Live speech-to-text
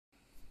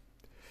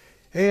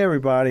Hey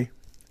everybody,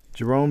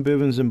 Jerome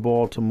Bivens in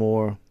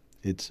Baltimore.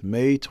 It's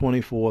May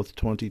 24th,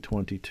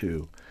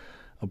 2022,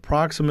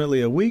 approximately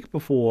a week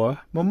before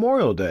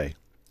Memorial Day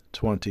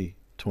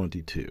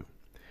 2022.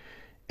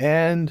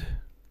 And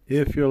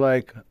if you're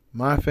like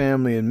my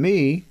family and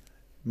me,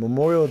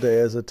 Memorial Day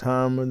is a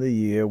time of the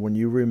year when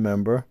you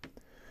remember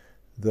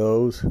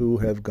those who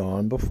have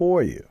gone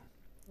before you.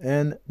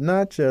 And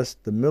not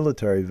just the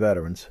military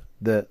veterans,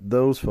 that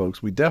those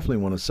folks we definitely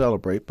want to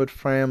celebrate, but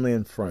family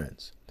and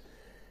friends.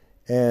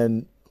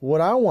 And what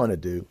I want to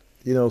do,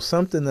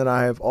 something that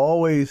I have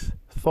always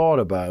thought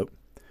about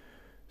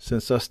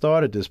since I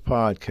started this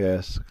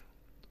podcast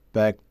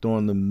back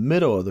during the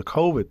middle of the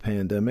COVID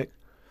pandemic,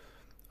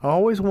 I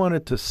always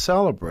wanted to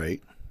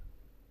celebrate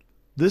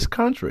this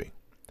country.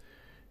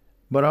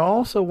 But I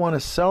also want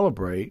to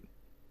celebrate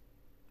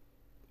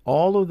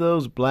all of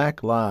those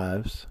black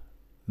lives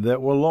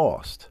that were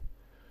lost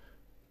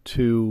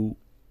to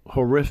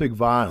horrific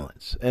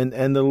violence.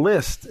 And the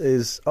list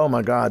is, oh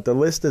my God, the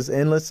list is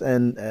endless,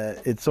 and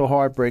it's so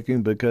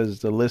heartbreaking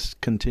because the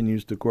list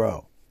continues to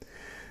grow.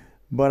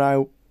 But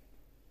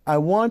I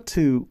want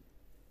to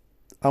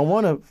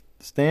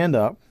stand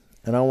up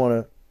and I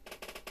want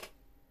to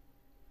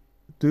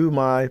do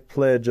my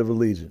Pledge of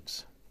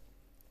Allegiance,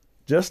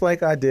 just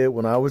like I did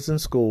when I was in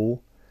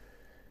school,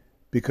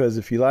 because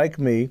if you like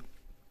me,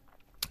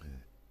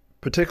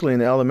 particularly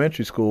in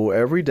elementary school,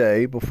 every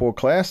day before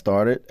class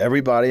started,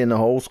 everybody in the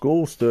whole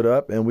school stood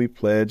up and we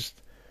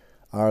pledged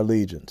our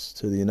allegiance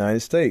to the United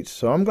States.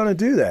 So I'm going to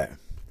do that.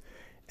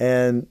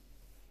 And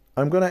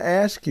I'm going to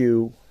ask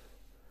you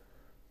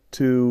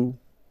to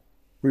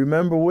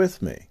remember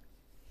with me.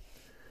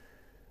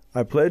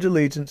 I pledge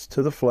allegiance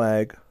to the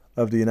flag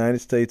of the United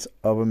States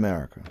of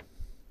America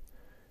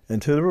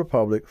and to the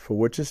republic for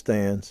which it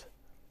stands,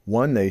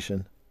 one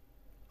nation,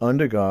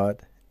 under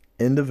God,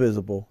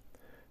 indivisible,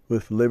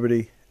 with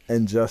liberty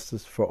and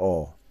justice for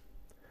all.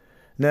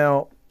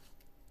 Now,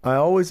 I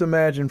always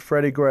imagine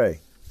Freddie Gray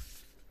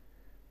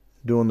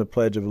doing the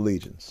Pledge of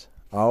Allegiance.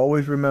 I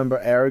always remember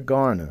Eric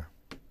Garner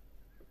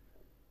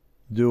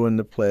doing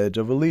the Pledge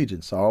of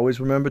Allegiance. I always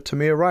remember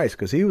Tamir Rice,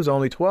 because he was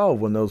only 12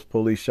 when those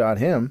police shot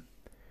him.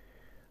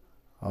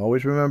 I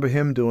always remember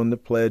him doing the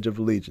Pledge of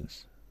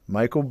Allegiance.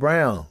 Michael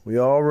Brown. We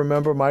all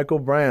remember Michael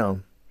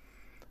Brown.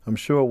 I'm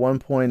sure at one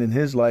point in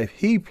his life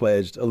he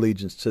pledged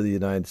allegiance to the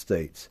United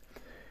States.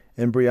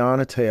 And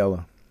Breonna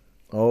Taylor.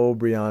 Oh,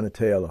 Breonna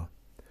Taylor.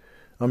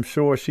 I'm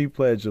sure she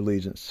pledged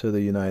allegiance to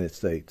the United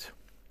States.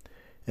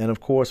 And of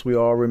course, we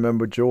all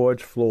remember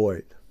George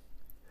Floyd.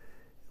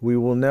 We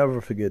will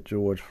never forget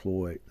George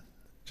Floyd.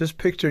 Just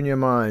picture in your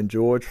mind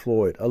George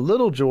Floyd, a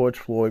little George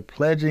Floyd,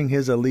 pledging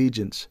his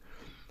allegiance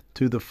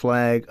to the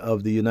flag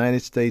of the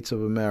United States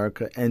of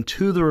America and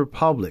to the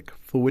republic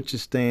for which it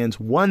stands,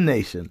 one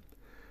nation,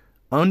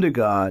 under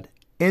God,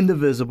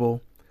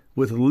 indivisible,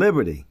 with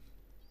liberty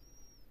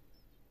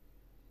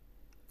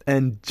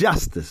and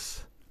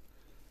justice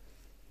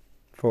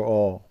for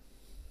all.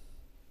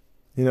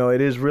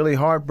 It is really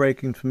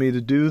heartbreaking for me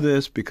to do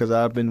this because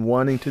I've been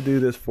wanting to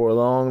do this for a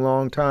long,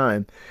 long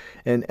time.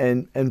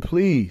 And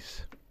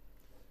please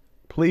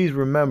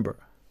remember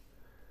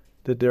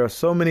that there are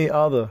so many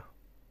other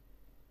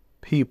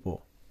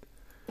people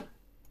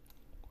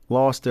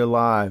lost their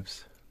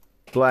lives.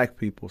 Black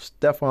people,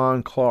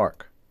 Stephon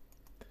Clark,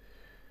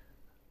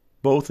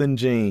 Botham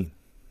Jean,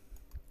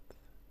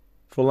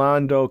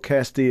 Philando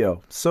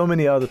Castillo, so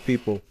many other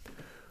people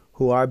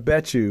who I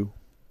bet you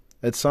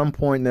at some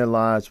point in their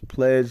lives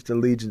pledged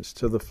allegiance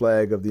to the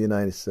flag of the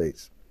United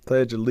States,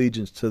 pledged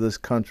allegiance to this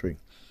country.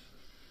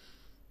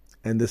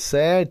 And the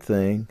sad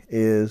thing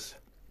is,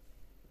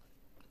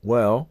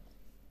 well,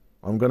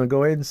 I'm going to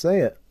go ahead and say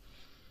it.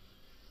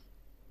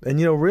 And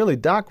really,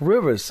 Doc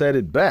Rivers said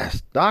it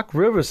best. Doc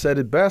Rivers said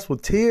it best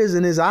with tears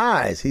in his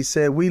eyes. He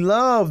said, "We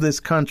love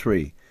this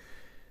country.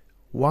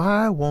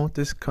 Why won't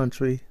this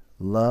country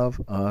love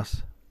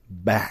us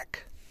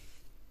back?"